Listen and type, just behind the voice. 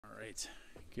right.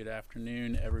 Good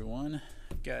afternoon, everyone.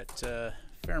 I've got a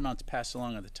fair amount to pass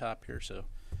along at the top here, so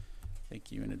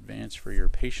thank you in advance for your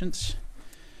patience.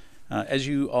 As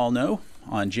you all know,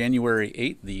 on January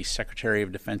 8th, the Secretary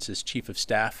of Defense's Chief of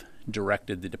Staff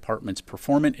directed the Department's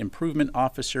Performance Improvement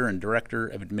Officer and Director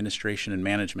of Administration and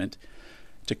Management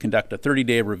to conduct a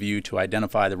 30-day review to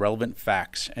identify the relevant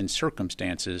facts and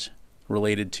circumstances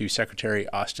related to Secretary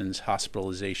Austin's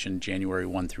hospitalization January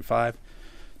 1 through 5,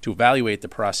 to evaluate the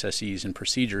processes and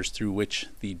procedures through which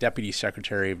the Deputy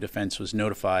Secretary of Defense was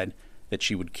notified that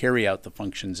she would carry out the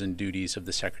functions and duties of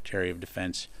the Secretary of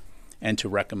Defense, and to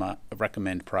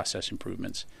recommend process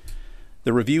improvements.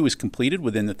 The review was completed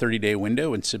within the 30-day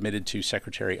window and submitted to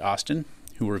Secretary Austin,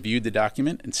 who reviewed the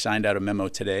document and signed out a memo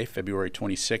today, February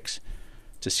 26,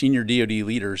 to senior DoD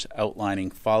leaders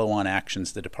outlining follow-on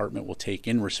actions the Department will take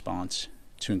in response,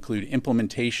 to include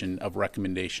implementation of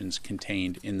recommendations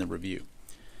contained in the review.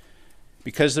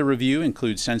 Because the review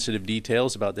includes sensitive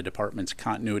details about the Department's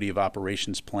continuity of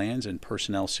operations plans and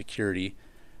personnel security,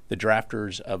 the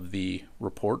drafters of the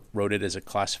report wrote it as a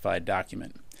classified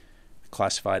document. The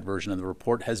classified version of the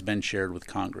report has been shared with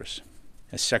Congress.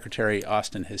 As Secretary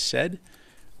Austin has said,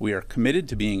 we are committed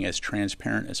to being as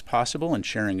transparent as possible and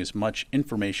sharing as much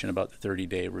information about the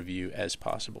 30-day review as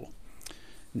possible.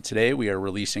 And today we are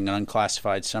releasing an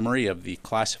unclassified summary of the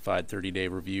classified 30-day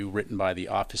review written by the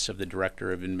Office of the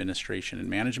Director of Administration and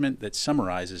Management that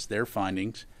summarizes their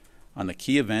findings on the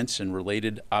key events and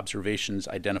related observations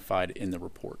identified in the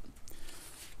report.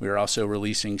 We are also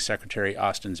releasing Secretary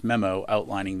Austin's memo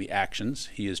outlining the actions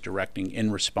he is directing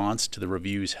in response to the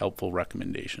review's helpful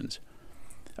recommendations.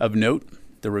 Of note,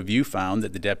 the review found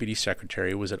that the Deputy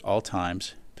Secretary was at all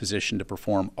times positioned to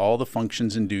perform all the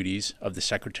functions and duties of the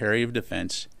Secretary of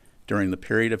Defense during the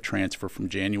period of transfer from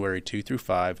January 2 through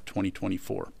 5,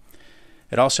 2024.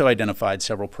 It also identified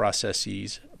several process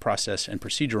and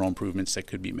procedural improvements that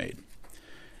could be made.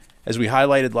 As we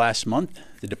highlighted last month,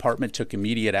 the Department took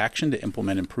immediate action to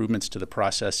implement improvements to the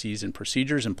processes and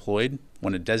procedures employed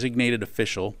when a designated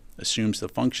official assumes the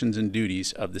functions and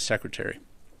duties of the Secretary.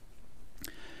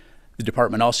 The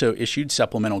Department also issued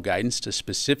supplemental guidance to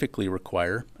specifically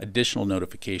require additional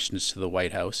notifications to the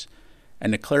White House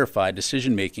and to clarify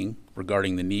decision-making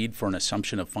regarding the need for an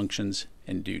assumption of functions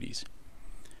and duties.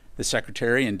 The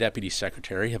Secretary and Deputy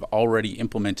Secretary have already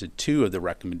implemented 2 of the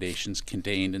recommendations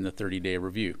contained in the 30-day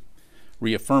review,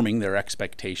 reaffirming their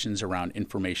expectations around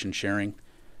information sharing,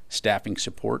 staffing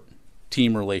support,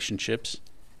 team relationships,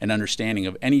 and understanding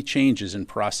of any changes in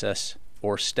process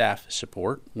or staff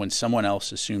support when someone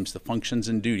else assumes the functions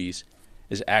and duties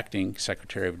as acting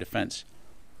Secretary of Defense.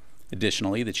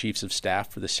 Additionally, the Chiefs of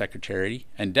Staff for the Secretary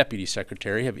and Deputy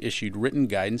Secretary have issued written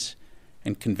guidance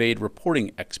and conveyed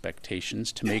reporting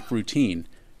expectations to make routine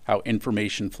how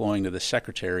information flowing to the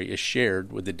Secretary is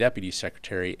shared with the Deputy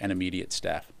Secretary and immediate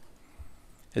staff.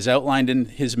 As outlined in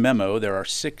his memo, there are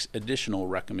 6 additional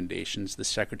recommendations the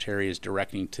Secretary is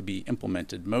directing to be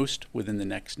implemented most within the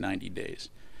next 90 days.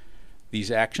 These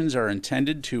actions are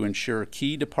intended to ensure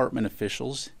key Department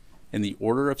officials in the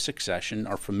order of succession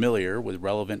are familiar with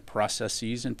relevant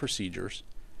processes and procedures,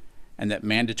 and that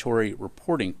mandatory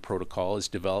reporting protocol is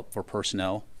developed for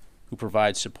personnel who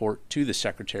provide support to the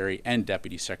Secretary and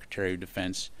Deputy Secretary of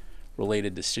Defense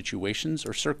related to situations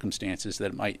or circumstances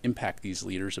that might impact these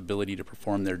leaders' ability to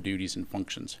perform their duties and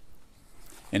functions.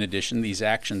 In addition, these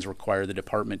actions require the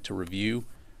Department to review,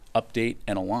 update,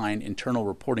 and align internal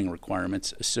reporting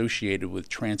requirements associated with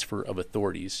transfer of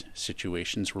authorities,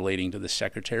 situations relating to the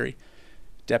Secretary,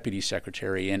 Deputy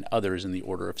Secretary, and others in the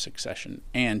order of succession,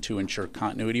 and to ensure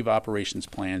continuity of operations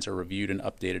plans are reviewed and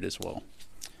updated as well.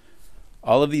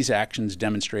 All of these actions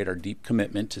demonstrate our deep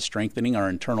commitment to strengthening our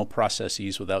internal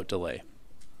processes without delay.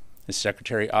 As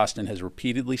Secretary Austin has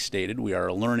repeatedly stated, we are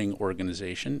a learning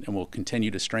organization and will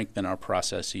continue to strengthen our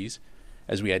processes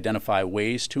as we identify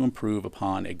ways to improve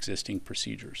upon existing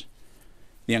procedures.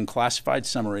 The unclassified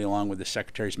summary along with the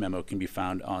Secretary's memo can be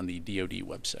found on the DoD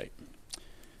website.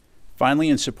 Finally,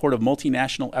 in support of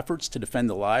multinational efforts to defend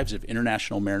the lives of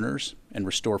international mariners and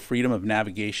restore freedom of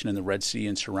navigation in the Red Sea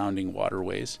and surrounding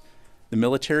waterways, the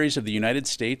militaries of the United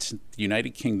States and the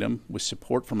United Kingdom, with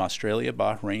support from Australia,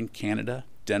 Bahrain, Canada,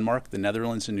 Denmark, the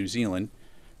Netherlands, and New Zealand,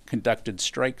 conducted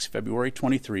strikes February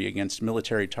 23 against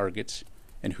military targets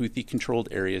and Houthi-controlled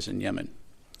areas in Yemen.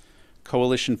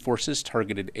 Coalition forces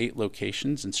targeted 8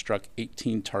 locations and struck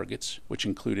 18 targets, which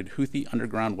included Houthi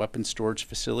underground weapons storage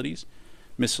facilities,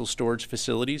 missile storage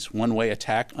facilities, one-way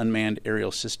attack unmanned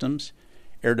aerial systems,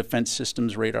 air defense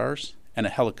systems radars, and a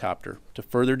helicopter to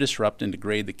further disrupt and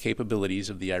degrade the capabilities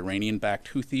of the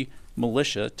Iranian-backed Houthi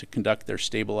militia to conduct their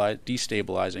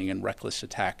destabilizing and reckless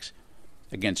attacks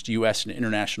against U.S. and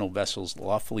international vessels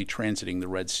lawfully transiting the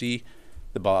Red Sea,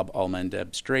 the Bab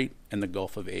al-Mandeb Strait, and the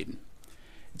Gulf of Aden.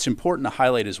 It's important to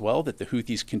highlight as well that the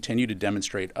Houthis continue to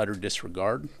demonstrate utter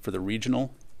disregard for the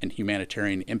regional and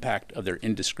humanitarian impact of their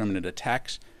indiscriminate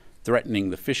attacks, threatening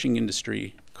the fishing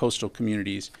industry, coastal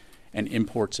communities, and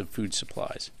imports of food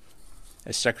supplies.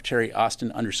 As Secretary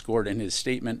Austin underscored in his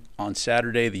statement on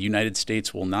Saturday, the United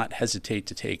States will not hesitate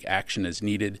to take action as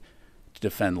needed to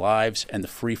defend lives and the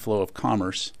free flow of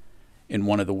commerce in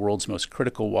one of the world's most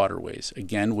critical waterways.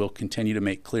 Again, we'll continue to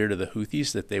make clear to the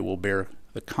Houthis that they will bear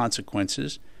the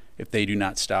consequences if they do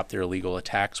not stop their illegal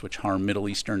attacks, which harm Middle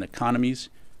Eastern economies,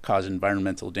 cause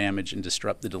environmental damage, and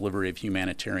disrupt the delivery of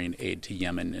humanitarian aid to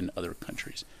Yemen and other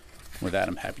countries. With that,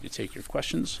 I'm happy to take your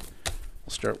questions.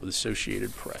 We'll start with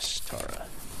Associated Press. Tara.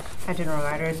 Hi, General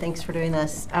Ryder. Thanks for doing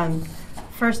this.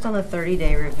 First, on the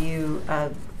 30-day review,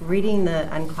 reading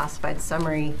the unclassified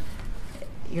summary,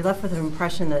 you're left with an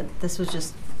impression that this was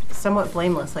just somewhat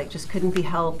blameless, like just couldn't be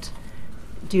helped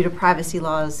due to privacy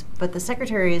laws. But the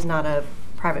Secretary is not a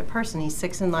private person. He's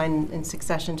sixth in line in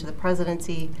succession to the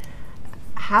presidency.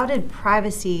 How did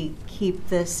privacy keep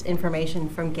this information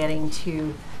from getting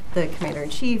to the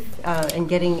Commander-in-Chief and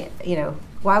getting,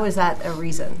 why was that a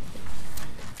reason?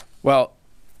 Well,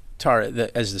 Tara,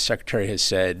 as the Secretary has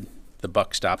said, the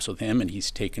buck stops with him, and he's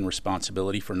taken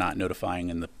responsibility for not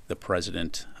notifying the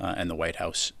President and the White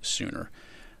House sooner.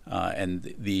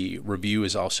 And the review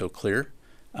is also clear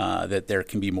that there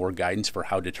can be more guidance for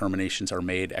how determinations are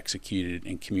made, executed,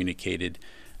 and communicated.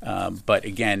 But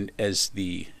again, as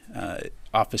the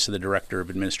Office of the Director of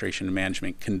Administration and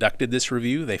Management conducted this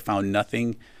review, they found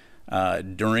nothing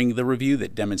during the review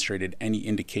that demonstrated any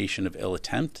indication of ill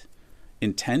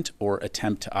intent or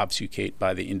attempt to obfuscate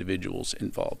by the individuals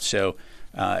involved. So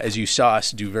as you saw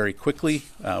us do very quickly,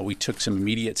 we took some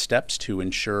immediate steps to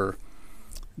ensure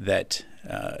that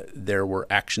there were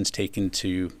actions taken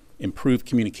to improve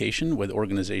communication with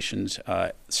organizations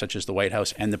such as the White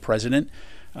House and the President.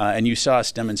 And you saw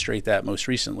us demonstrate that most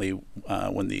recently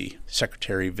when the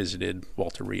Secretary visited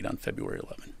Walter Reed on February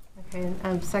 11. Okay,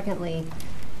 and secondly,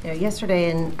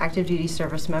 yesterday an active duty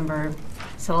service member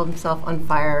set himself on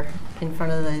fire in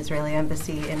front of the Israeli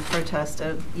embassy in protest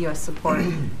of U.S. support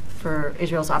for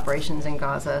Israel's operations in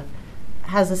Gaza.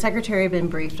 Has the Secretary been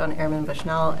briefed on Airman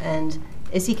Bushnell, and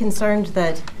is he concerned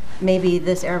that maybe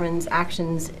this airman's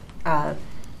actions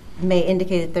may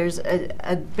indicate that there's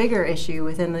a bigger issue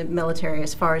within the military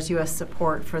as far as U.S.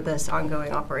 support for this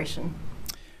ongoing operation?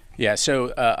 Yeah, so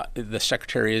the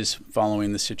Secretary is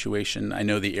following the situation. I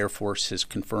know the Air Force has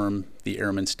confirmed the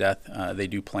airman's death. They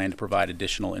do plan to provide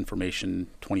additional information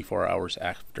 24 hours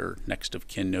after next of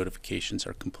kin notifications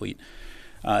are complete.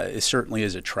 It certainly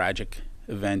is a tragic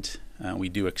event. We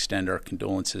do extend our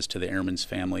condolences to the airman's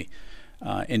family.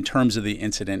 In terms of the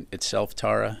incident itself,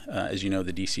 Tara, as you know,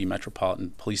 the D.C.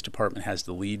 Metropolitan Police Department has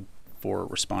the lead for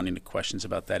responding to questions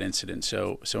about that incident.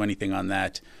 So anything on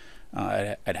that,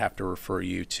 I'd have to refer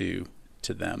you to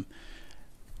them.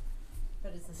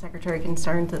 But is the Secretary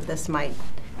concerned that this might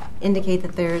indicate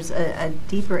that there's a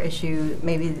deeper issue,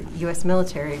 maybe the U.S.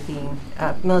 military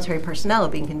personnel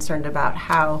being concerned about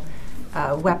how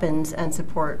weapons and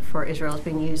support for Israel is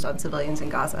being used on civilians in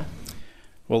Gaza?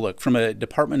 Well, look, from a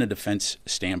Department of Defense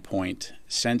standpoint,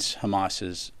 since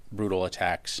Hamas's brutal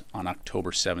attacks on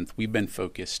October 7th, we've been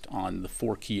focused on the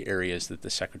four key areas that the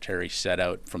Secretary set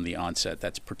out from the onset.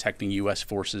 That's protecting U.S.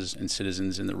 forces and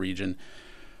citizens in the region,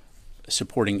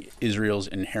 supporting Israel's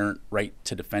inherent right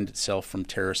to defend itself from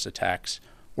terrorist attacks,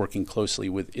 working closely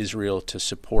with Israel to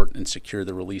support and secure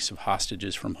the release of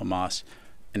hostages from Hamas,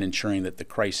 and ensuring that the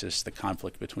crisis, the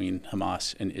conflict between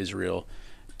Hamas and Israel,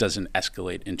 doesn't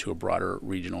escalate into a broader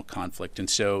regional conflict. And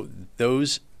so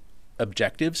those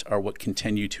objectives are what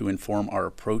continue to inform our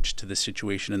approach to the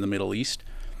situation in the Middle East.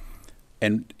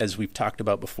 And as we've talked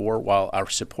about before, while our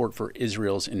support for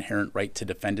Israel's inherent right to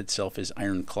defend itself is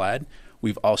ironclad,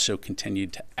 we've also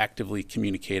continued to actively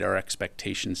communicate our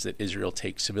expectations that Israel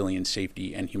take civilian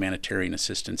safety and humanitarian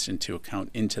assistance into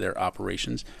account into their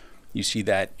operations. You see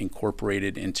that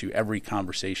incorporated into every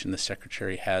conversation the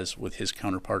Secretary has with his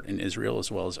counterpart in Israel, as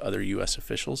well as other U.S.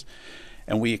 officials.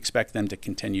 And we expect them to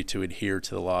continue to adhere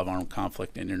to the law of armed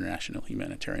conflict and international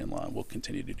humanitarian law. We'll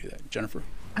continue to do that. Jennifer?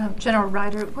 General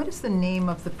Ryder, what is the name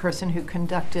of the person who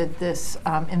conducted this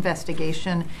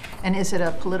investigation, and is it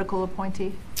a political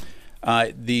appointee?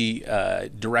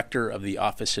 The director of the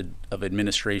Office of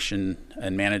Administration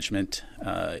and Management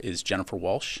is Jennifer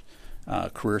Walsh,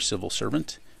 career civil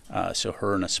servant. So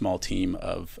her and a small team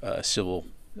of civil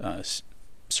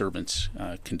servants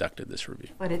conducted this review.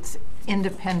 But it's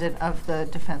independent of the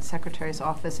Defense Secretary's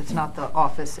office? It's not the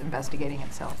office investigating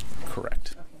itself?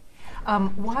 Correct.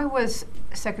 Why was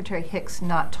Secretary Hicks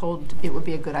not told it would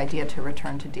be a good idea to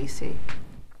return to D.C.?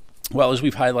 Well, as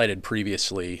we've highlighted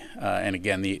previously, and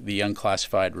again, the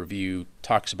Unclassified review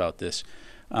talks about this,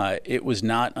 it was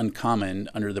not uncommon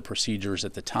under the procedures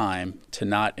at the time to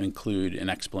not include an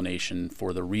explanation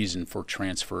for the reason for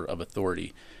transfer of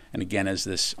authority. And again, as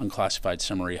this Unclassified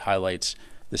summary highlights,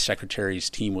 the Secretary's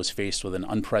team was faced with an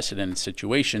unprecedented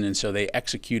situation, and so they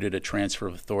executed a transfer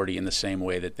of authority in the same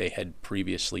way that they had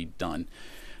previously done.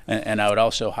 And I would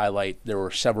also highlight there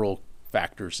were several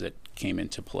factors that came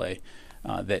into play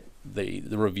that the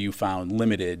review found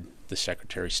limited the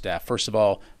Secretary's staff. First of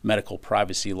all, medical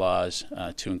privacy laws,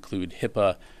 to include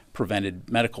HIPAA, prevented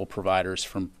medical providers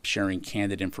from sharing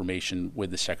candid information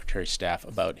with the Secretary's staff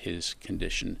about his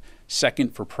condition.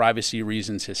 Second, for privacy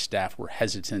reasons, his staff were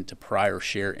hesitant to prior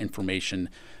share information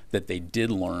that they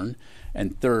did learn.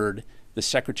 And third, the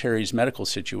Secretary's medical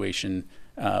situation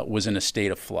was in a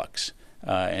state of flux.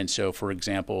 And so, for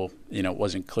example, it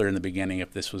wasn't clear in the beginning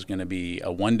if this was going to be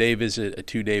a one-day visit, a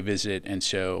two-day visit, and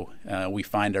so we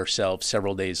find ourselves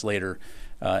several days later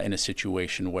in a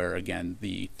situation where, again,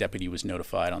 the deputy was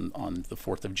notified on the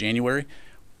 4th of January.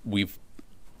 We've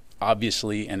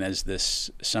obviously, and as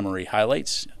this summary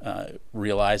highlights,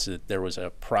 realized that there was a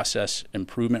process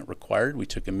improvement required. We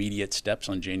took immediate steps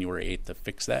on January 8th to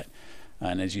fix that.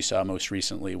 And as you saw most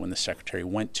recently, when the Secretary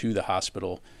went to the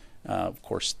hospital, of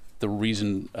course, the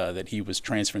reason that he was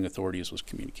transferring authorities was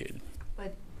communicated.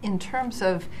 But in terms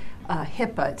of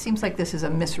HIPAA, it seems like this is a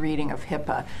misreading of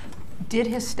HIPAA. Did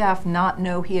his staff not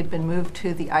know he had been moved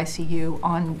to the ICU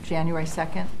on January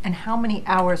 2nd? And how many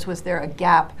hours was there a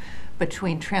gap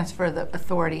between transfer of the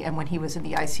authority and when he was in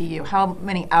the ICU? How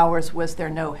many hours was there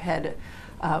no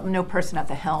person at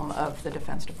the helm of the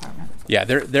Defense Department? Yeah,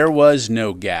 there was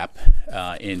no gap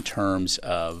in terms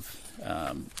of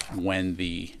when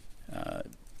the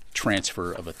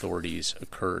transfer of authorities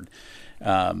occurred.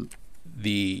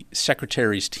 The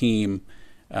Secretary's team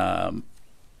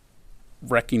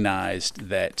recognized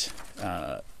that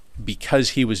because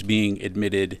he was being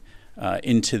admitted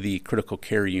into the critical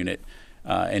care unit,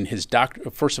 and his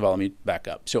doctor, first of all, let me back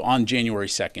up. So on January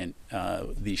 2nd,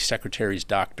 the Secretary's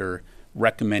doctor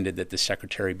recommended that the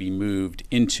Secretary be moved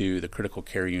into the critical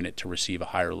care unit to receive a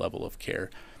higher level of care.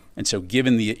 And so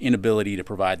given the inability to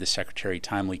provide the Secretary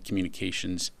timely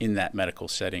communications in that medical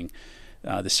setting,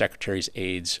 the Secretary's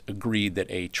aides agreed that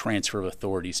a transfer of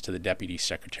authorities to the Deputy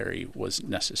Secretary was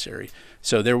necessary.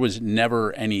 So there was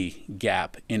never any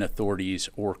gap in authorities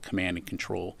or command and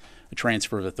control. The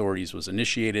transfer of authorities was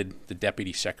initiated, the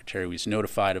Deputy Secretary was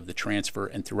notified of the transfer,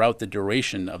 and throughout the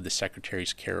duration of the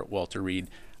Secretary's care at Walter Reed,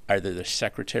 either the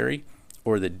Secretary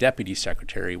or the Deputy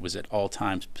Secretary was at all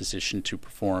times positioned to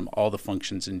perform all the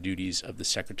functions and duties of the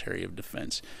Secretary of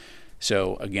Defense.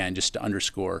 So again, just to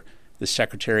underscore, the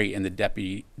Secretary and the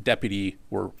Deputy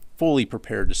were fully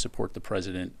prepared to support the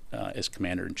President as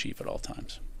Commander-in-Chief at all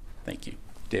times. Thank you.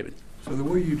 David. So the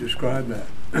way you describe that,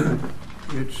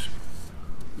 it's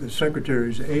the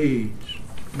Secretary's aides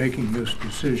making this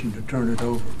decision to turn it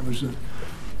over.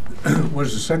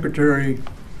 Was the Secretary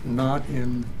not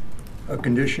in a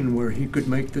condition where he could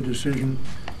make the decision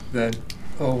that,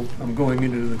 oh, I'm going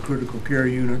into the critical care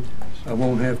unit, I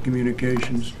won't have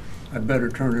communications, I better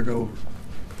turn it over?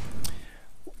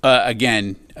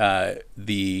 Again,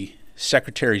 the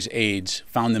Secretary's aides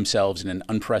found themselves in an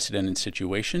unprecedented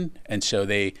situation, and so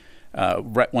they,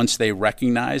 once they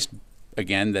recognized,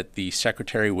 again, that the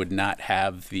Secretary would not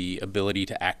have the ability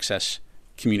to access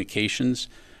communications,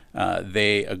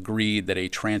 they agreed that a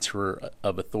transfer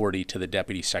of authority to the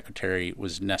Deputy Secretary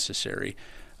was necessary.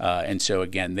 And so,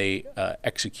 again, they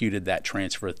executed that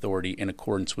transfer authority in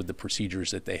accordance with the procedures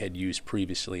that they had used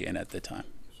previously and at the time.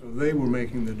 So they were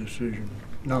making the decision,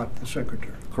 not the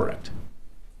Secretary? Correct.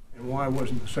 And why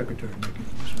wasn't the Secretary making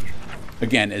the decision?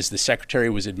 Again, as the Secretary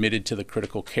was admitted to the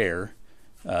critical care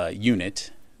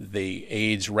unit, the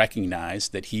aides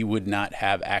recognized that he would not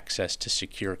have access to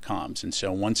secure comms. And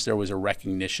so once there was a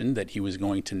recognition that he was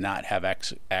going to not have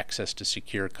access to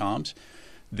secure comms,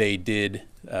 they did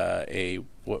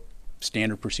what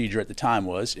standard procedure at the time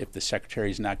was, if the Secretary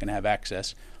is not going to have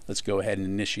access, let's go ahead and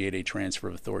initiate a transfer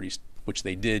of authorities, which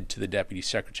they did to the Deputy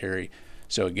Secretary.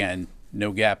 So again,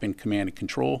 no gap in command and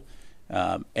control.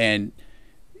 And,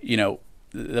 you know,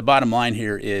 the bottom line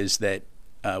here is that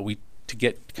to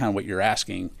get kind of what you're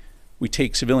asking, we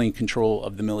take civilian control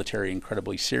of the military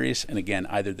incredibly serious. And again,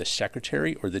 either the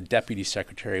Secretary or the Deputy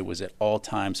Secretary was at all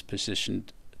times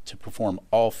positioned to perform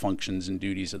all functions and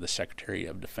duties of the Secretary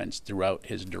of Defense throughout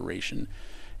his duration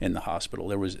in the hospital.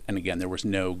 There was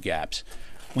no gaps.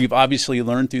 We've obviously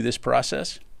learned through this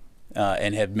process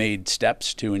and have made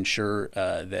steps to ensure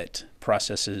that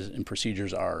processes and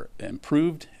procedures are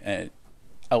improved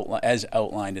as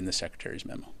outlined in the Secretary's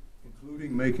memo.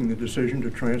 Including making the decision to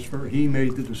transfer? He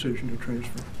made the decision to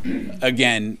transfer.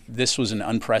 Again, this was an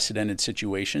unprecedented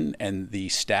situation, and the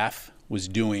staff was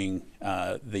doing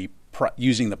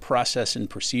using the process and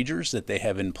procedures that they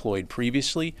have employed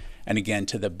previously, and again,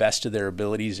 to the best of their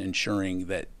abilities, ensuring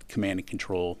that command and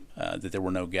control, that there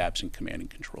were no gaps in command and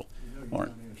control. You know, you're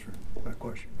not answering my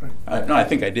question, right? No, I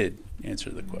think I did answer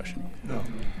the question. No,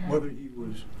 whether he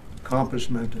was compos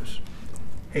mentis,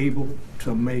 able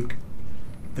to make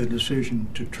the decision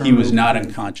to turn. He was not over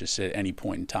unconscious at any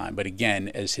point in time, but again,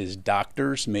 as his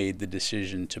doctors made the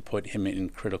decision to put him in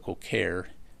critical care,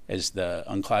 as the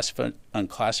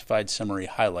unclassified summary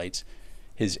highlights,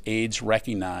 his aides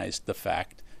recognized the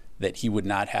fact that he would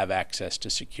not have access to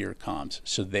secure comms.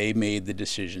 So they made the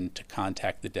decision to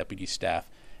contact the deputy staff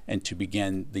and to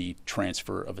begin the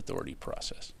transfer of authority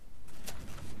process.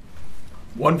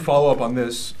 One follow-up on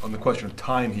this, on the question of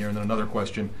time here, and then another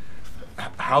question.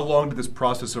 How long did this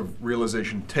process of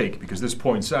realization take? Because this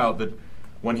points out that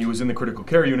when he was in the critical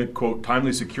care unit, quote,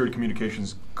 timely secured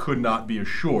communications could not be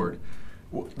assured.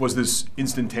 Was this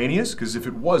instantaneous? Because if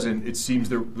it wasn't, it seems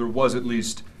there was at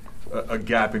least a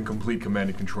gap in complete command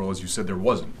and control. As you said, there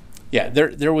wasn't. Yeah,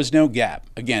 there was no gap.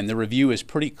 Again, the review is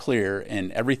pretty clear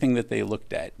in everything that they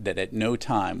looked at, that at no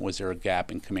time was there a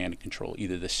gap in command and control.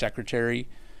 Either the Secretary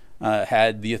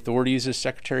had the authorities as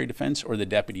Secretary of Defense, or the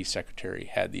Deputy Secretary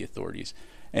had the authorities.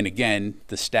 And again,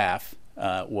 the staff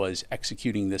was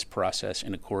executing this process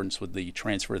in accordance with the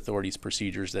transfer authorities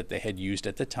procedures that they had used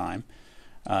at the time.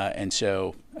 And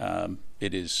so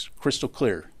it is crystal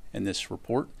clear in this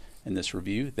report, in this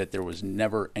review, that there was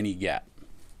never any gap.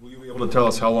 Will you be able to tell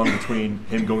us how long between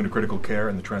him going to critical care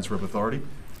and the transfer of authority?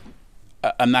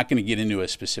 I'm not going to get into a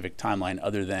specific timeline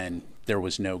other than there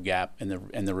was no gap, and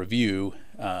the review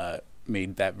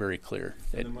made that very clear.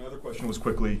 And then my other question was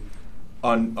quickly,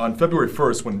 on February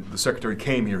 1st, when the Secretary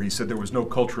came here, he said there was no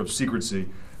culture of secrecy,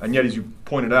 and yet, as you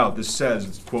pointed out, this says,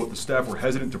 it's, quote, the staff were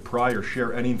hesitant to pry or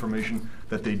share any information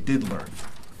that they did learn.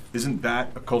 Isn't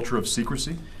that a culture of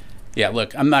secrecy? Yeah,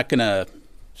 look, I'm not going to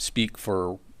speak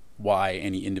for why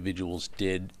any individuals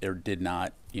did or did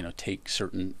not, take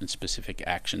certain and specific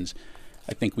actions.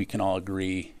 I think we can all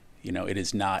agree, it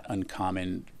is not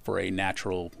uncommon for a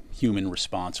natural human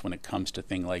response when it comes to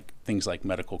things like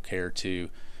medical care to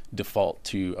default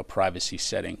to a privacy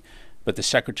setting. But the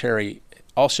Secretary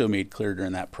also made clear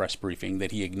during that press briefing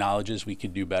that he acknowledges we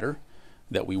could do better,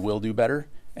 that we will do better,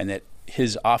 and that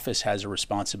his office has a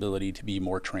responsibility to be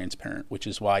more transparent, which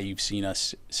is why you've seen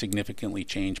us significantly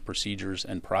change procedures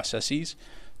and processes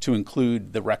to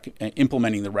include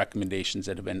implementing the recommendations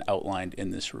that have been outlined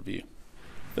in this review.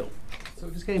 Bill. So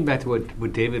just getting back to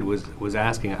what David was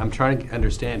asking, I'm trying to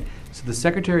understand. So the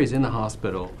Secretary is in the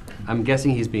hospital. I'm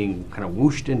guessing he's being kind of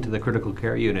whooshed into the critical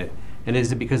care unit. And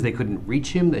is it because they couldn't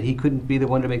reach him that he couldn't be the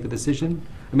one to make the decision?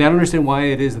 I mean, I don't understand why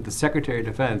it is that the Secretary of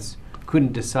Defense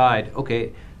couldn't decide,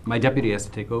 okay, my deputy has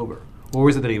to take over. Or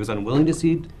was it that he was unwilling to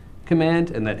cede command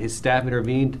and that his staff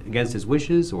intervened against his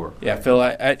wishes? Or yeah, Phil,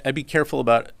 I'd be careful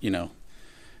about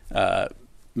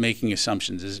making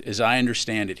assumptions. As I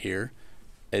understand it here,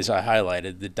 as I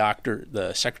highlighted,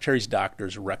 the Secretary's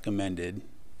doctors recommended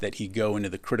that he go into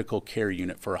the critical care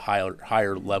unit for a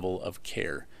higher level of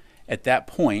care. At that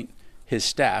point, his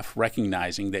staff,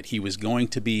 recognizing that he was going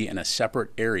to be in a separate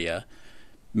area,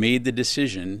 made the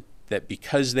decision that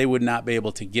because they would not be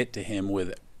able to get to him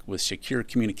with secure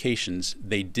communications,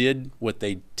 they did what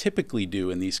they typically do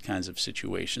in these kinds of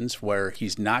situations where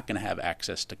he's not going to have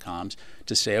access to comms,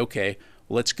 to say, okay,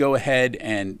 let's go ahead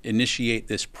and initiate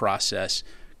this process,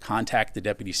 contact the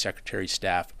Deputy Secretary's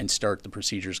staff, and start the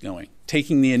procedures going.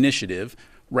 Taking the initiative,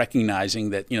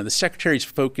 recognizing that the Secretary's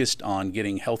focused on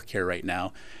getting health care right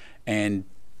now, and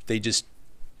they just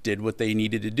did what they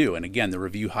needed to do. And again, the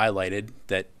review highlighted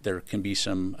that there can be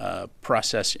some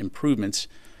process improvements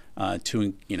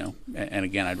and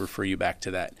again, I'd refer you back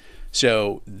to that.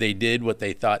 So they did what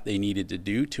they thought they needed to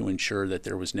do to ensure that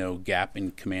there was no gap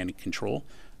in command and control,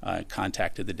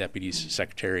 contacted the Deputy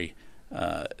Secretary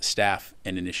staff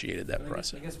and initiated that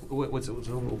process. I guess what's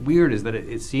weird is that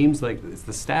it seems like it's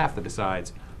the staff that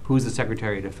decides who's the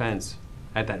Secretary of Defense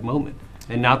at that moment,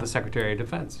 and not the Secretary of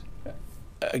Defense.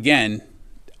 Again,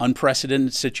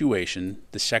 unprecedented situation.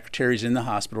 The Secretary's in the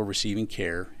hospital receiving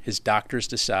care. His doctors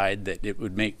decide that it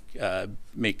would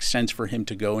make sense for him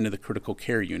to go into the critical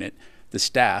care unit. the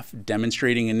staff,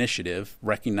 demonstrating initiative,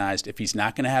 recognized if he's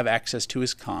not going to have access to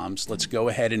his comms, let's go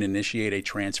ahead and initiate a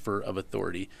transfer of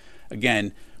authority.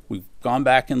 Again, we've gone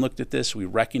back and looked at this. We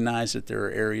recognize that there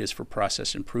are areas for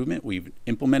process improvement. We've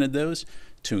implemented those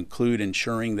to include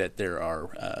ensuring that there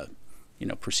are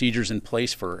procedures in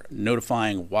place for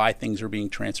notifying why things are being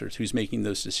transferred, who's making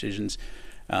those decisions.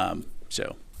 And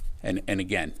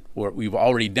again, we've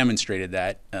already demonstrated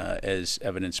that as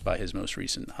evidenced by his most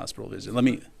recent hospital visit.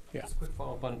 Just a quick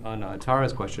follow-up on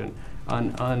Tara's question.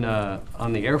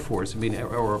 On the Air Force,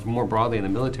 or more broadly in the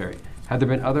military, have there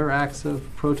been other acts of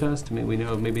protest? We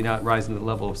know maybe not rising to the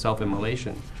level of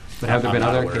self-immolation, but have there been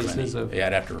other cases of? Yeah,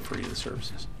 I'd have to refer you to the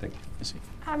services. Thank you.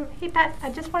 Hey, Pat, I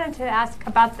just wanted to ask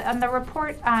about on the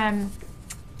report.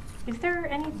 Is there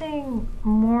anything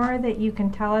more that you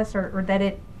can tell us, or that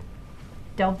it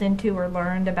delved into or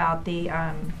learned about the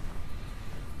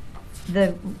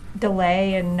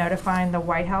delay in notifying the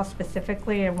White House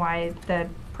specifically, and why the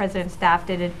president's staff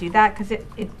didn't do that? Because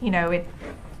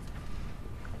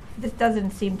this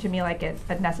doesn't seem to me like it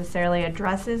necessarily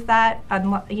addresses that.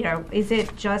 Is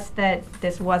it just that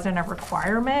this wasn't a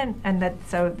requirement, and then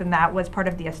that was part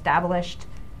of the established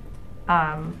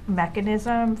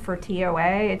mechanism for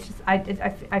TOA? It's just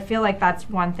I feel like that's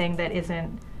one thing that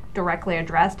isn't directly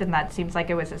addressed, and that seems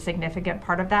like it was a significant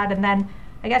part of that. And then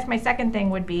I guess my second thing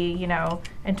would be,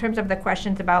 in terms of the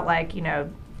questions about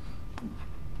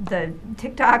the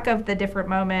TikTok of the different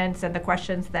moments, and the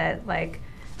questions that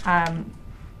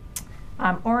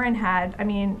Oren had.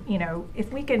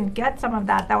 If we can get some of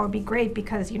that, that would be great,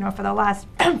 because for the last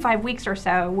 5 weeks or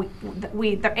so,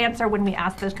 the answer when we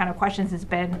ask those kind of questions has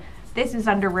been, this is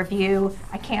under review.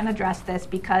 I can't address this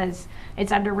because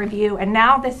it's under review. And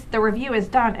now the review is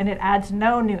done, and it adds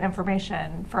no new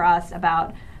information for us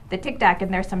about the TikTok,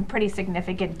 and there's some pretty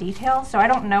significant details. So I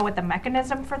don't know what the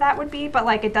mechanism for that would be,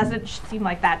 but it doesn't seem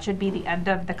like that should be the end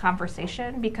of the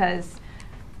conversation, because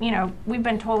we've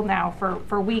been told now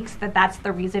for weeks that that's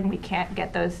the reason we can't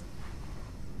get those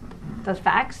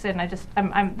facts. And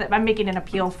I'm making an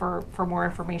appeal for more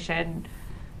information,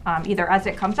 either as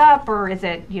it comes up, or is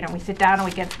it, we sit down and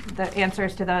we get the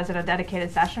answers to those in a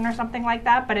dedicated session or something like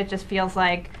that. But it just feels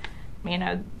like,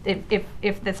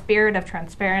 if the spirit of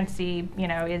transparency,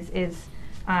 is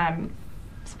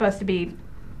supposed to be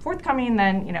forthcoming,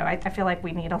 then, I feel like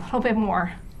we need a little bit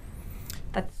more.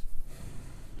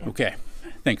 Okay.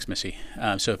 Thanks, Missy.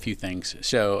 So a few things.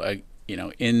 So,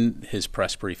 in his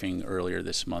press briefing earlier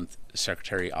this month,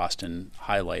 Secretary Austin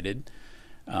highlighted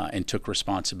and took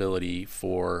responsibility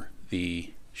for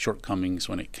the shortcomings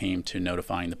when it came to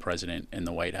notifying the president and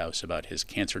the White House about his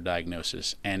cancer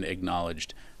diagnosis, and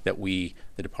acknowledged that we,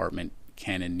 the department,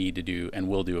 can and need to do and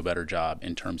will do a better job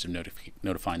in terms of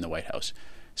notifying the White House.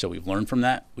 So we've learned from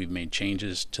that. We've made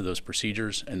changes to those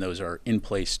procedures, and those are in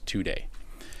place today.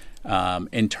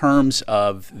 In terms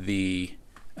of the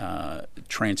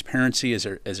transparency as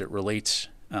it relates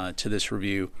to this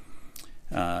review,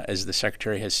 as the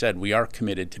Secretary has said, we are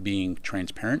committed to being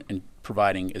transparent and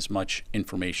providing as much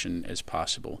information as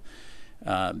possible.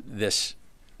 This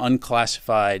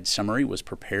unclassified summary was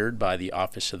prepared by the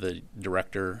Office of the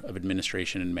Director of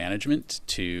Administration and Management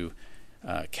to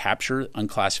capture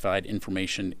unclassified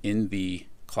information in the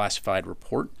classified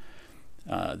report.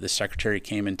 The Secretary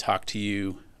came and talked to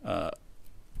you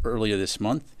earlier this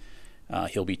month.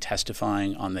 He'll be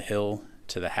testifying on the Hill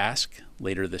to the HASC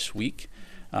later this week.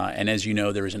 And as you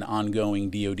know, there is an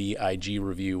ongoing DoD IG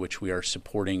review, which we are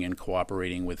supporting and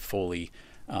cooperating with fully,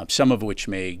 some of which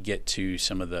may get to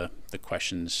some of the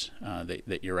questions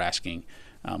that you're asking.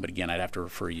 But again, I'd have to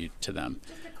refer you to them.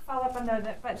 Just to follow up on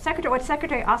what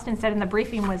Secretary Austin said in the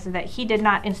briefing was that he did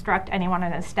not instruct anyone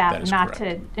on his staff not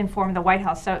to inform the White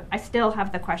House. So I still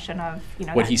have the question of,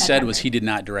 what he said was he did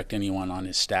not direct anyone on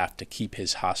his staff to keep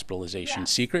his hospitalization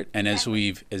secret. And as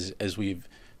we've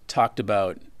talked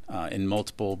about in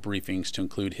multiple briefings, to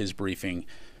include his briefing,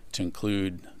 to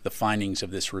include the findings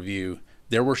of this review,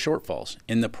 there were shortfalls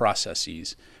in the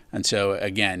processes. And so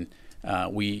again,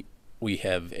 we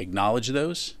have acknowledged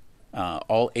those.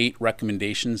 All 8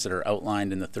 recommendations that are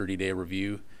outlined in the 30-day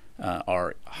review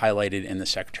are highlighted in the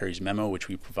Secretary's memo, which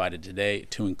we provided today,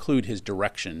 to include his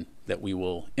direction that we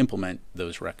will implement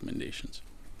those recommendations.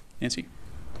 Nancy?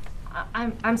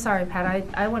 I'm sorry, Pat.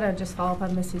 I want to just follow up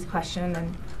on Missy's question,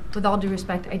 and with all due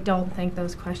respect, I don't think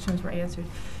those questions were answered.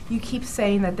 You keep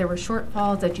saying that there were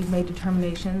shortfalls, that you've made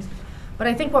determinations, but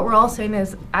I think what we're all saying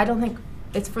is I don't think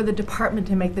it's for the department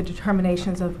to make the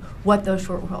determinations of what those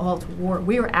shortfalls were.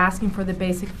 We were asking for the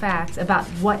basic facts about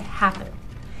what happened.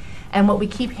 And what we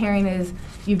keep hearing is,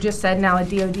 you've just said now a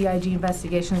DoD IG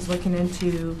investigation is looking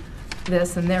into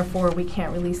this, and therefore we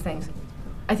can't release things.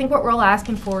 I think what we're all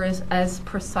asking for is as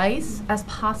precise as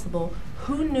possible,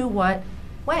 who knew what,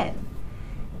 when.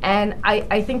 And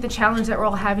I think the challenge that we're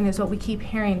all having is what we keep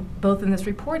hearing both in this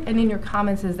report and in your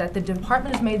comments is that the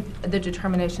department has made the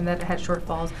determination that it had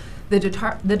shortfalls. The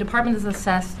department has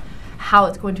assessed how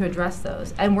it's going to address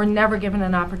those. And we're never given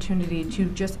an opportunity to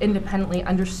just independently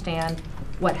understand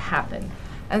what happened.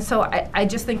 And so I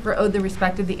just think we're owed the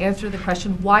respect of the answer to the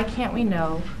question, why can't we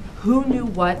know who knew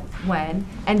what, when,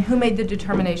 and who made the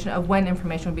determination of when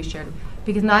information would be shared?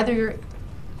 Because neither your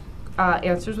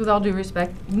answers, with all due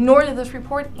respect, nor did this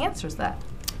report answers that.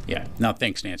 Yeah, no,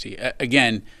 thanks, Nancy.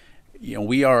 Again,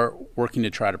 we are working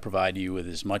to try to provide you with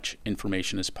as much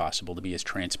information as possible to be as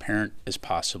transparent as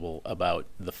possible about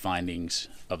the findings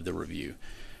of the review.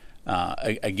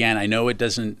 Again, I know it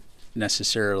doesn't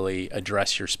necessarily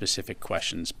address your specific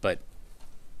questions, but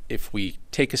if we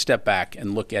take a step back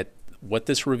and look at what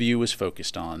this review was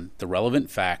focused on, the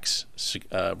relevant facts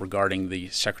regarding the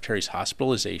Secretary's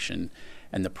hospitalization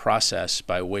and the process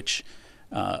by which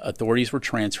authorities were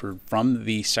transferred from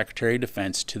the Secretary of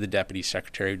Defense to the Deputy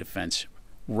Secretary of Defense,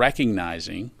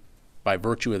 recognizing, by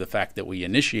virtue of the fact that we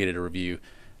initiated a review,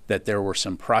 that there were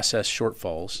some process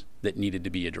shortfalls that needed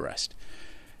to be addressed.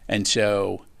 And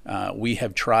so we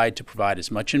have tried to provide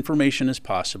as much information as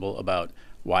possible about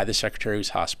why the Secretary was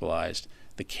hospitalized,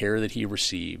 the care that he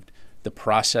received, the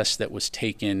process that was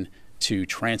taken to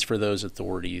transfer those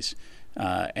authorities,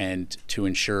 and to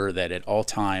ensure that at all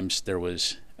times there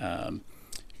was a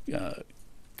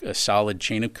solid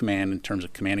chain of command in terms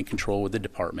of command and control with the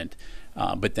department.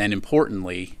 But then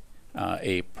importantly,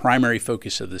 a primary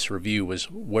focus of this review was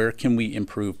where can we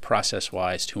improve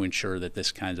process-wise to ensure that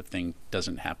this kind of thing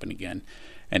doesn't happen again.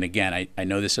 And again, I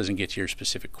know this doesn't get to your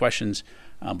specific questions,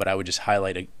 but I would just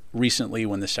highlight recently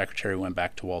when the Secretary went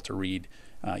back to Walter Reed,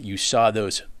 you saw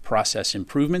those process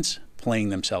improvements playing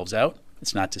themselves out.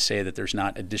 It's not to say that there's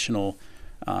not additional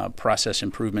process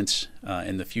improvements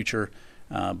in the future,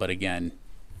 but again,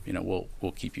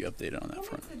 we'll keep you updated on that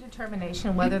front. What's the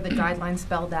determination whether the guidelines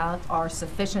spelled out are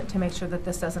sufficient to make sure that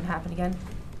this doesn't happen again?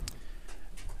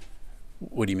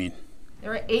 What do you mean?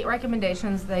 There are 8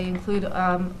 recommendations. They include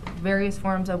various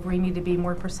forms of we need to be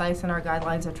more precise in our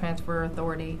guidelines of transfer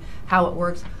authority, how it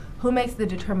works. Who makes the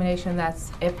determination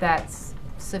if that's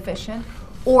sufficient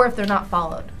or if they're not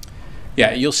followed?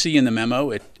 Yeah, you'll see in the memo,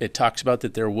 it talks about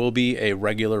that there will be a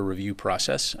regular review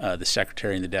process. The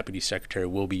Secretary and the Deputy Secretary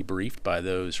will be briefed by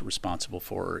those responsible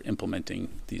for implementing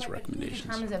these recommendations. Who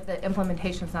determines if the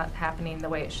implementation is not happening the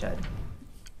way it should?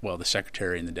 Well, the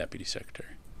Secretary and the Deputy Secretary.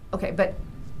 Okay, but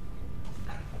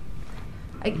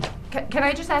can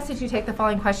I just ask that you take the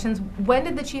following questions? When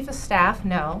did the Chief of Staff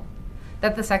know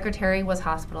that the Secretary was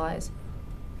hospitalized?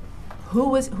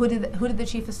 Who did the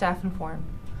Chief of Staff inform?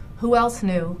 Who else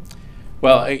knew?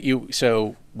 Well,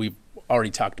 so we've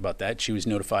already talked about that. She was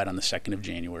notified on the 2nd of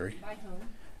January. By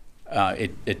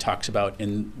whom? It talks about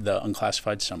in the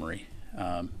unclassified summary.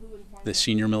 The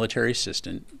senior military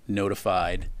assistant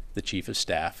notified the Chief of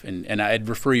Staff, and I'd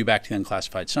refer you back to the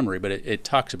unclassified summary, but it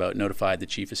talks about notified the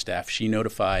Chief of Staff. She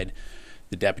notified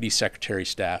the Deputy Secretary of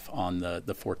Staff on the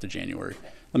 4th of January.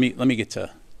 Let me get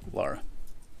to Laura.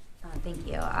 Thank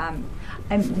you.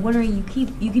 I'm wondering, you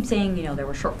keep saying, there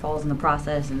were shortfalls in the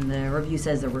process and the review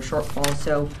says there were shortfalls.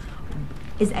 So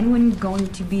is anyone going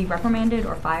to be reprimanded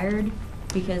or fired?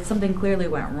 Because something clearly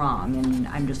went wrong, and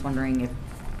I'm just wondering if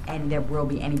there will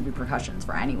be any repercussions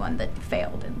for anyone that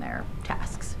failed in their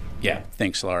tasks. Yeah,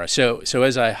 thanks, Laura. So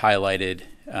as I highlighted,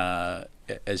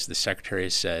 as the Secretary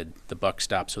has said, the buck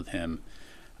stops with him.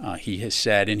 He has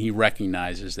said, and he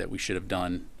recognizes that we should have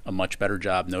done a much better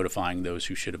job notifying those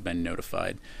who should have been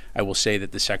notified. I will say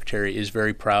that the Secretary is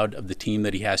very proud of the team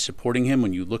that he has supporting him.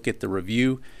 When you look at the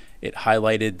review, it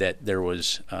highlighted that there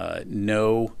was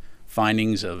no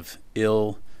findings of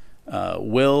ill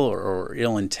will or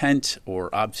ill intent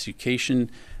or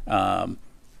obfuscation,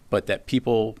 but that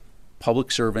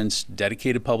public servants,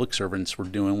 dedicated public servants, were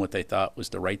doing what they thought was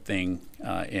the right thing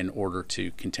in order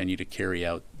to continue to carry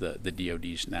out the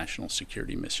DoD's national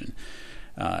security mission.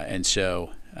 And so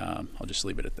I'll just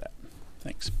leave it at that.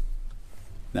 Thanks.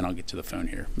 Then I'll get to the phone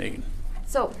here. Megan.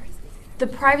 So the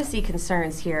privacy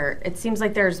concerns here, it seems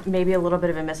like there's maybe a little bit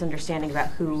of a misunderstanding about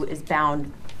who is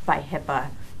bound by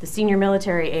HIPAA. The senior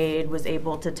military aide was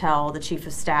able to tell the Chief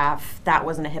of Staff that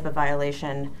wasn't a HIPAA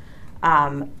violation.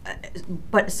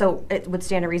 But so it would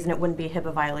stand to reason it wouldn't be a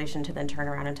HIPAA violation to then turn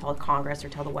around and tell Congress or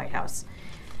tell the White House.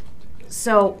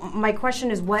 So my question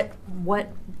is, what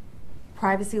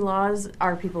privacy laws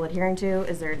are people adhering to?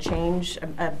 Is there a change,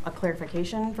 a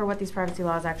clarification for what these privacy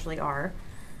laws actually are?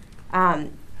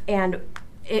 And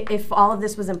if all of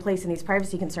this was in place and these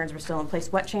privacy concerns were still in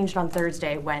place, what changed on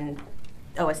Thursday when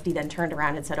OSD then turned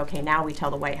around and said, okay, now we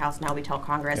tell the White House, now we tell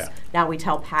Congress, now we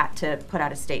tell Pat to put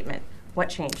out a statement? What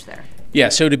changed there? Yeah,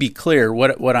 so to be clear,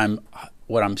 what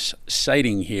I'm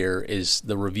citing here is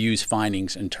the review's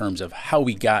findings in terms of how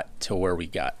we got to where we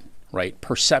got, right?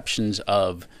 Perceptions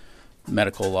of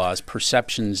medical laws,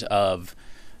 perceptions of,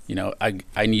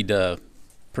 I need to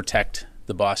protect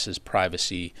the boss's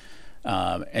privacy.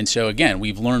 And so, again,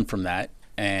 we've learned from that,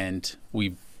 and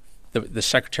the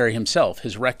Secretary himself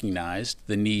has recognized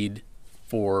the need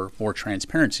for more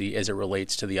transparency as it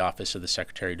relates to the Office of the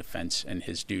Secretary of Defense and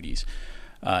his duties.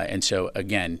 And so,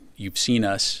 again, you've seen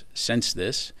us since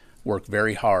this work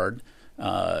very hard,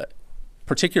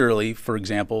 particularly, for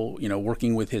example,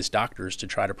 working with his doctors to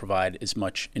try to provide as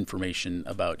much information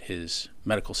about his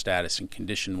medical status and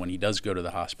condition when he does go to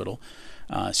the hospital.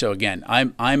 So again,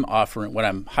 I'm offering, what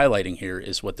I'm highlighting here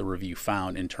is what the review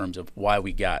found in terms of why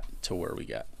we got to where we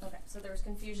got. Okay, so there was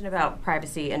confusion about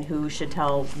privacy and who should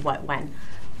tell what when.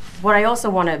 What I also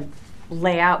want to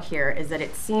lay out here is that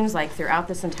it seems like throughout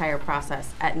this entire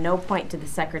process, at no point did the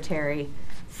Secretary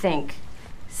think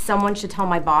someone should tell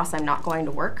my boss I'm not going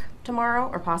to work tomorrow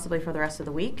or possibly for the rest of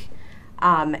the week.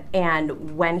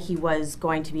 And when he was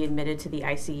going to be admitted to the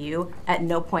ICU, at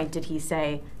no point did he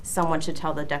say someone should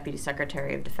tell the Deputy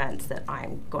Secretary of Defense that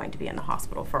I'm going to be in the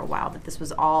hospital for a while. That this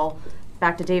was all,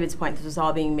 back to David's point, this was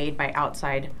all being made by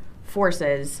outside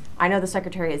forces. I know the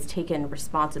Secretary has taken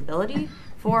responsibility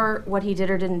for what he did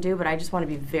or didn't do, but I just want to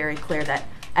be very clear that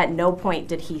at no point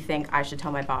did he think I should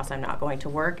tell my boss I'm not going to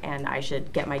work and I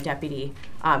should get my deputy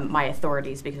my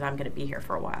authorities because I'm going to be here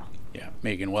for a while. Yeah,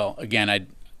 Megan, well, again, I'd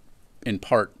in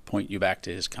part point you back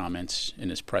to his comments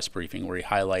in his press briefing where he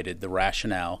highlighted the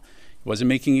rationale. He wasn't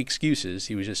making excuses.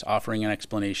 He was just offering an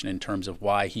explanation in terms of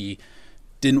why he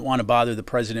didn't want to bother the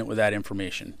president with that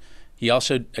information. He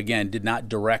also, again, did not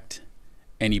direct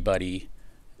anybody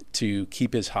to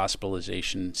keep his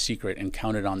hospitalization secret and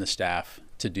counted on the staff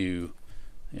to do,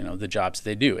 the jobs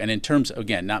they do. And in terms,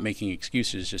 again, not making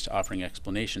excuses, just offering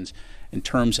explanations. In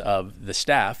terms of the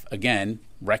staff, again,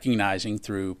 recognizing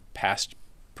through past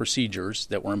procedures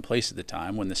that were in place at the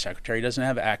time, when the Secretary doesn't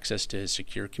have access to his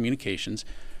secure communications,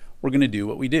 we're going to do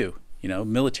what we do.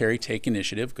 Military, take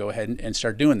initiative, go ahead and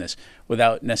start doing this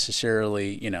without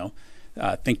necessarily,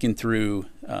 thinking through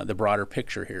the broader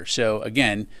picture here. So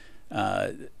again,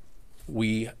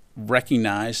 we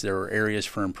recognize there are areas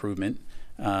for improvement.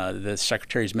 The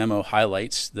Secretary's memo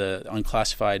highlights, the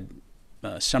unclassified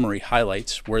summary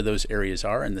highlights where those areas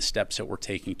are and the steps that we're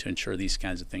taking to ensure these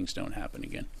kinds of things don't happen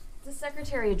again. The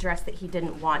Secretary addressed that he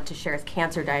didn't want to share his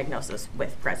cancer diagnosis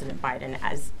with President Biden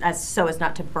as so as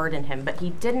not to burden him, but he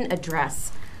didn't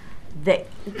address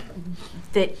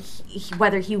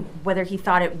whether he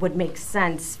thought it would make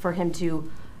sense for him to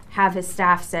have his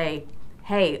staff say,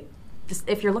 hey,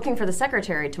 if you're looking for the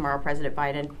Secretary tomorrow, President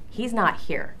Biden, he's not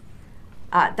here.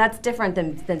 That's different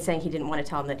than saying he didn't want to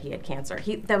tell him that he had cancer.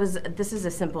 This is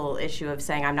a simple issue of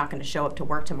saying I'm not going to show up to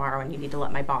work tomorrow and you need to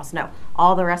let my boss know.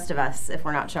 All the rest of us, if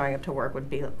we're not showing up to work, would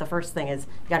be the first thing is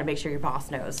you got to make sure your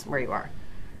boss knows where you are.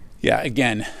 Yeah,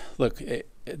 again, look,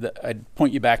 I'd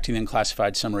point you back to the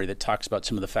unclassified summary that talks about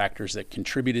some of the factors that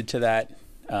contributed to that.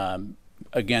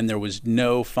 Again, there was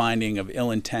no finding of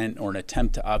ill intent or an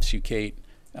attempt to obfuscate.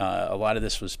 A lot of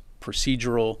this was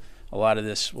procedural. A lot of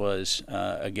this was,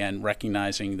 again,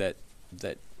 recognizing that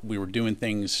we were doing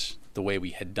things the way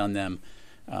we had done them.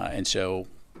 And so,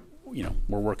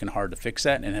 we're working hard to fix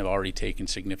that and have already taken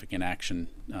significant action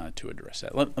to address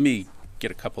that. Let me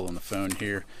get a couple on the phone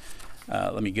here.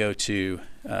 Let me go to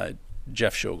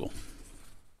Jeff Schogel.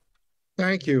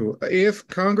 Thank you. If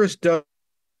Congress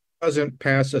doesn't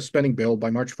pass a spending bill by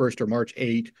March 1st or March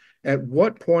 8th, at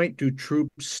what point do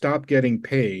troops stop getting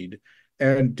paid?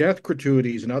 And death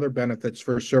gratuities and other benefits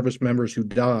for service members who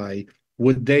die,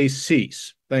 would they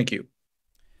cease? Thank you.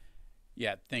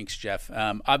 Yeah, thanks, Jeff.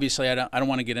 Obviously, I don't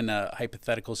want to get into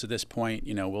hypotheticals at this point.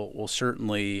 We'll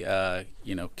certainly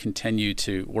continue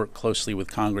to work closely with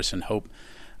Congress and hope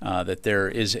that there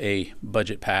is a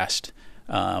budget passed.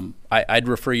 I'd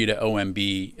refer you to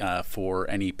OMB for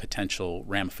any potential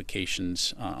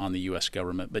ramifications on the U.S.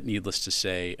 government. But needless to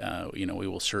say, we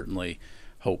will certainly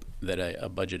hope that a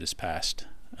budget is passed.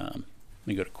 Let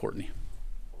me go to Courtney.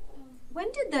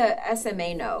 When did the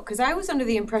SMA know? Because I was under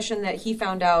the impression that he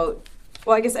found out.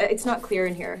 Well, I guess it's not clear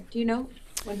in here. Do you know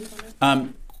when he found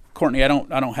out? Courtney, I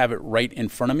don't have it right in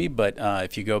front of me, but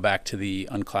if you go back to the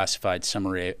unclassified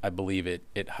summary, I believe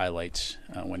it highlights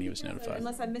when he was notified.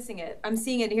 Unless I'm missing it. I'm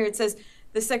seeing it here. It says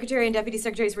the secretary and deputy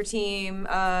secretaries were team,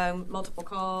 multiple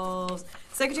calls.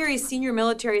 Secretary's senior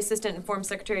military assistant informed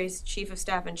secretary's chief of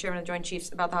staff and chairman of the Joint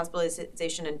Chiefs about the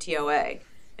hospitalization and TOA.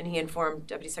 And he informed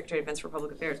Deputy Secretary of Defense for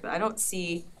Public Affairs, but I don't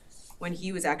see when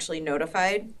he was actually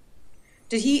notified.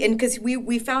 Did he, and because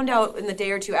we found out in the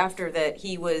day or two after that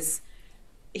he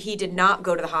did not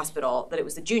go to the hospital, that it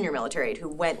was the junior military aide who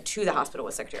went to the hospital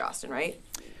with Secretary Austin, right?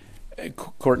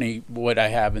 Courtney, what I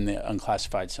have in the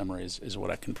unclassified summary is what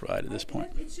I can provide at this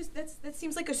point. It's just, that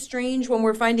seems like a strange, when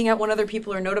we're finding out when other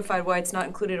people are notified, why it's not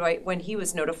included when he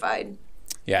was notified.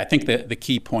 Yeah, I think the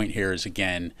key point here is,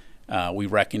 again, we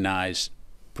recognize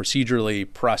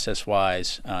procedurally,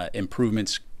 process-wise,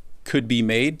 improvements could be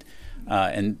made,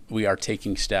 and we are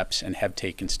taking steps and have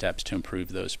taken steps to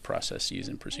improve those processes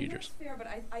and procedures. That's fair, but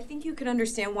I think you can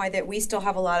understand why that we still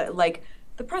have a lot of, like,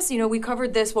 the press, we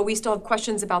covered this, well, we still have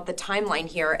questions about the timeline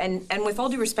here, and with all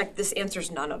due respect, this answers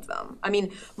none of them. I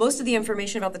mean, most of the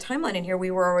information about the timeline in here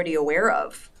we were already aware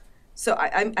of. So,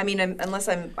 I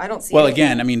don't see. Well,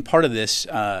 again, I mean, part of this,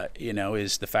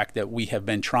 is the fact that we have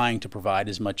been trying to provide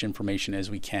as much information as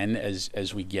we can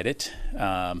as we get it.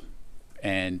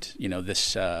 And,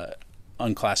 this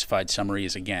unclassified summary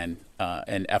is, again,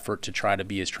 an effort to try to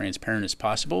be as transparent as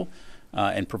possible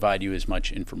and provide you as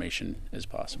much information as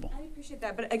possible. I appreciate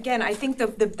that. But again, I think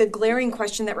the glaring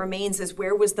question that remains is,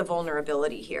 where was the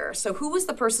vulnerability here? So who was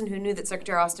the person who knew that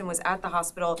Secretary Austin was at the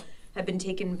hospital, had been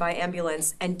taken by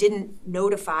ambulance, and didn't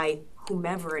notify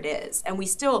whomever it is? And we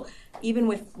still, even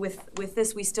with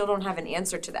this, we still don't have an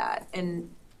answer to that.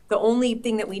 And the only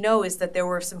thing that we know is that there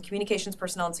were some communications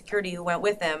personnel and security who went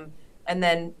with him, and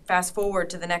then fast forward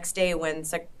to the next day when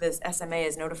this SMA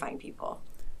is notifying people.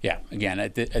 Yeah, again,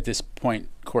 at this point,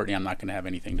 Courtney, I'm not going to have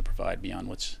anything to provide beyond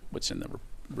what's in the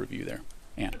review there.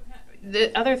 Ann.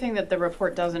 The other thing that the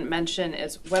report doesn't mention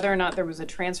is whether or not there was a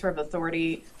transfer of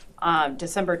authority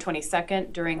December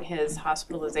 22nd during his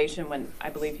hospitalization, when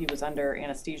I believe he was under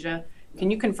anesthesia.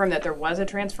 Can you confirm that there was a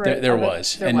transfer? There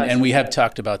was. And we have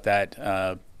talked about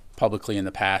that publicly in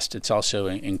the past. It's also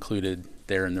included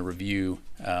there in the review,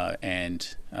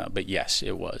 but yes,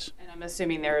 it was. And I'm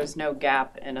assuming there is no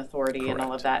gap in authority. Correct. And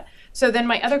all of that. So then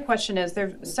my other question is, there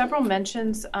are several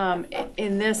mentions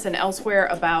in this and elsewhere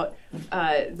about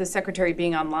the secretary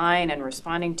being online and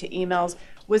responding to emails.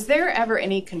 Was there ever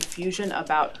any confusion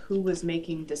about who was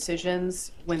making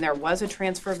decisions when there was a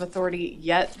transfer of authority,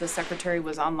 yet the secretary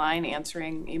was online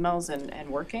answering emails and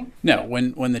working? No,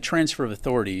 when the transfer of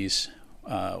authorities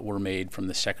were made from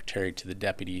the secretary to the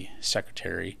deputy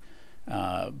secretary,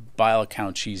 by all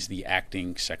accounts, she's the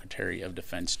acting Secretary of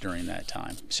Defense during that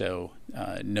time. So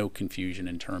no confusion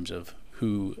in terms of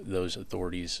who those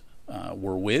authorities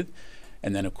were with.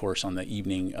 And then, of course, on the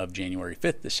evening of January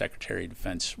 5th, the Secretary of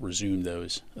Defense resumed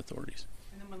those authorities.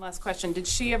 And then one last question. Did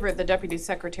the Deputy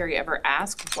Secretary ever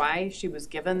ask why she was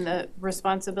given the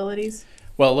responsibilities?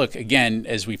 Well, look, again,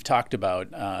 as we've talked about,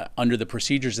 under the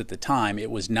procedures at the time,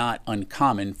 it was not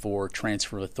uncommon for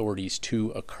transfer of authorities to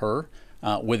occur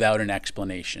without an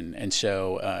explanation. And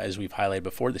so, as we've highlighted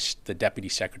before, the Deputy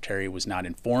Secretary was not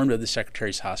informed of the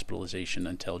Secretary's hospitalization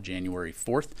until January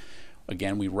 4th.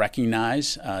 Again, we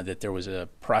recognize that there was a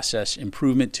process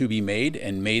improvement to be made,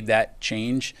 and made that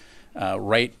change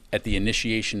right at the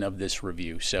initiation of this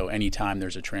review. So anytime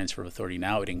there's a transfer of authority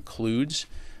now, it includes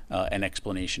an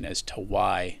explanation as to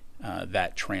why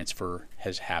that transfer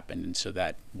has happened. And so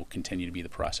that will continue to be the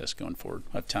process going forward.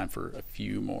 I have time for a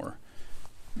few more.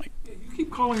 Mike.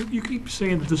 You keep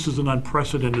saying that this is an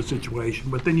unprecedented situation,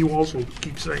 but then you also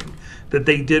keep saying that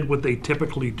they did what they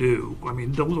typically do. I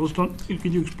mean, those don't.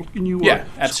 Can you? Yeah,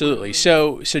 absolutely.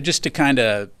 So just to kind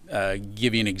of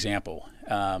give you an example,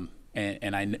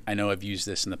 and I know I've used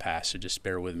this in the past, so just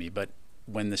bear with me. But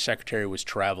when the secretary was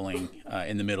traveling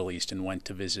in the Middle East and went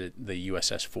to visit the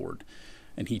USS Ford,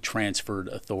 and he transferred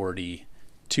authorities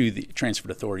to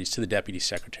the deputy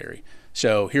secretary.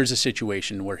 So here's a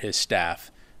situation where his staff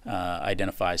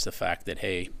identifies the fact that,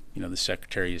 hey, the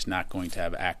secretary is not going to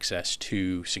have access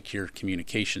to secure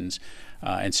communications,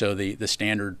 and so the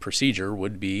standard procedure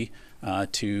would be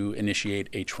to initiate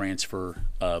a transfer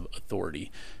of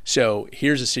authority. So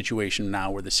here's a situation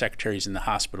now where the secretary's in the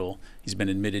hospital, he's been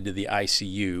admitted to the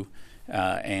ICU,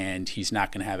 and he's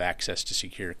not going to have access to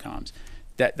secure comms.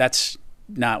 That's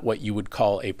not what you would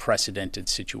call a precedented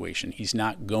situation. He's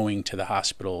not going to the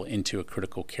hospital into a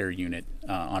critical care unit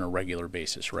on a regular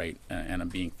basis, right? And I'm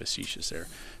being facetious there.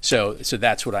 So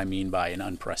that's what I mean by an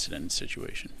unprecedented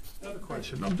situation. Another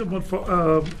question. I'm talking about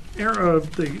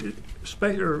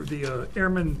the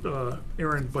Airman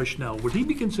Aaron Bushnell. Would he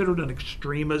be considered an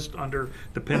extremist under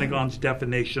the Pentagon's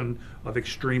definition of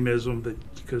extremism?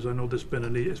 Because I know it's been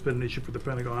an issue for the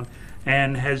Pentagon.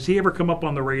 And has he ever come up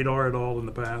on the radar at all in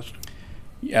the past?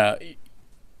 Yeah,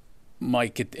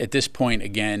 Mike. At this point,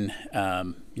 again,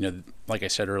 like I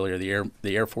said earlier,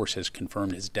 the Air Force has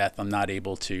confirmed his death. I'm not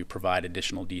able to provide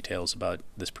additional details about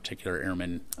this particular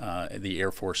airman. The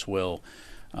Air Force will,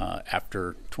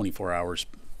 after 24 hours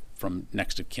from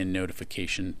next of kin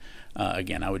notification.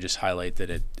 Again, I would just highlight that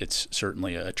it's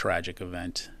certainly a tragic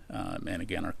event, and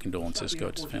again, our condolences go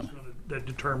to his family. That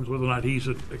determines whether or not he's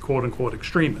a quote-unquote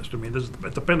extremist. I mean, this is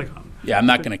at the Pentagon. Yeah, I'm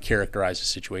not going to characterize the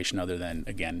situation other than,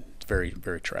 again, it's very,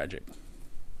 very tragic.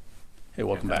 Hey,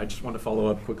 welcome back. I just want to follow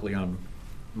up quickly on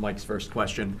Mike's first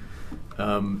question.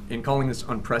 In calling this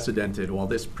unprecedented, while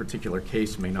this particular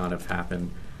case may not have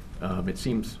happened, it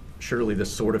seems surely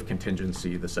this sort of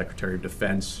contingency, the Secretary of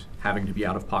Defense having to be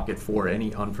out of pocket for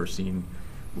any unforeseen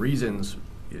reasons,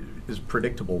 is a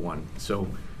predictable one. So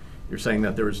you're saying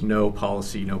that there is no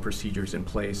policy, no procedures in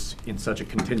place in such a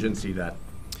contingency that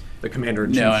the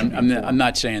commander-in-chief should be I'm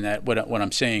not saying that. What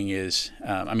I'm saying is,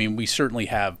 I mean, we certainly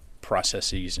have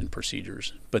processes and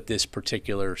procedures, but this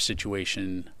particular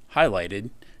situation highlighted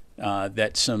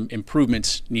that some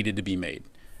improvements needed to be made.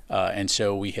 And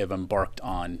so we have embarked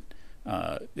on,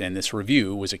 and this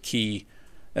review was a key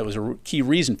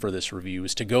reason for this review,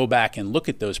 is to go back and look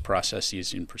at those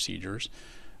processes and procedures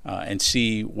and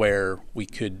see where we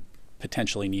could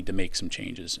potentially need to make some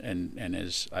changes. And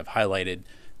as I've highlighted,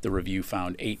 the review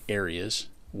found 8 areas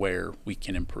where we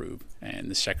can improve. And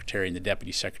the Secretary and the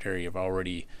Deputy Secretary have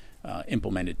already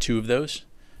implemented 2 of those.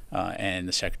 And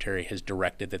the Secretary has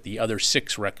directed that the other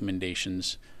 6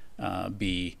 recommendations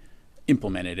be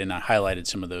implemented. And I highlighted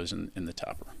some of those in the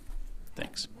topper.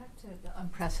 Thanks. Back to the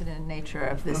unprecedented nature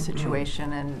of this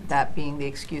situation and that being the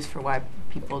excuse for why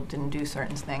people didn't do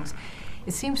certain things.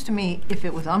 It seems to me if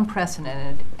it was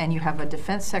unprecedented and you have a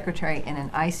defense secretary in an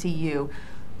ICU,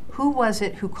 who was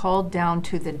it who called down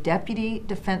to the deputy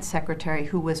defense secretary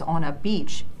who was on a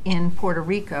beach in Puerto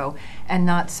Rico and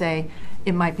not say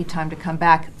it might be time to come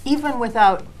back, even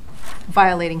without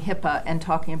violating HIPAA and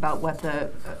talking about what the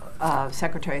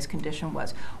secretary's condition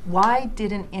was? Why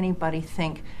didn't anybody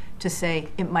think to say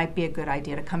it might be a good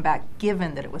idea to come back,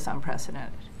 given that it was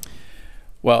unprecedented?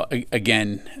 Well,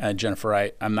 again, Jennifer,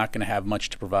 I'm not going to have much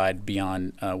to provide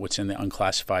beyond what's in the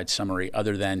unclassified summary,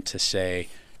 other than to say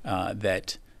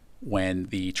that when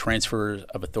the transfer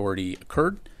of authority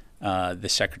occurred, the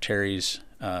Secretary's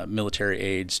military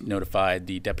aides notified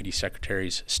the Deputy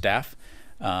Secretary's staff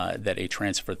that a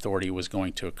transfer authority was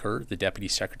going to occur. The Deputy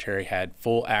Secretary had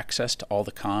full access to all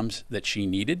the comms that she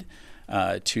needed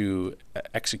to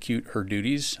execute her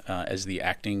duties as the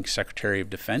acting Secretary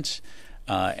of Defense.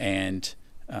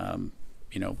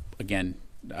 Again,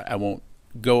 I won't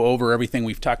go over everything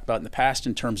we've talked about in the past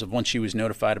in terms of once she was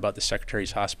notified about the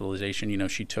Secretary's hospitalization,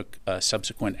 she took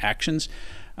subsequent actions.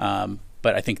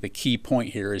 But I think the key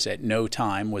point here is at no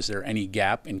time was there any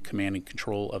gap in command and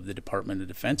control of the Department of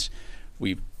Defense.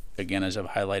 We've, again, as I've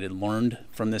highlighted, learned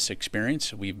from this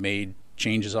experience. We've made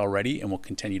changes already and will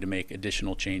continue to make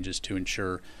additional changes to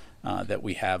ensure that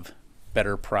we have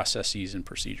better processes and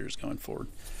procedures going forward.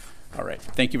 All right.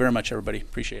 Thank you very much, everybody.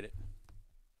 Appreciate it.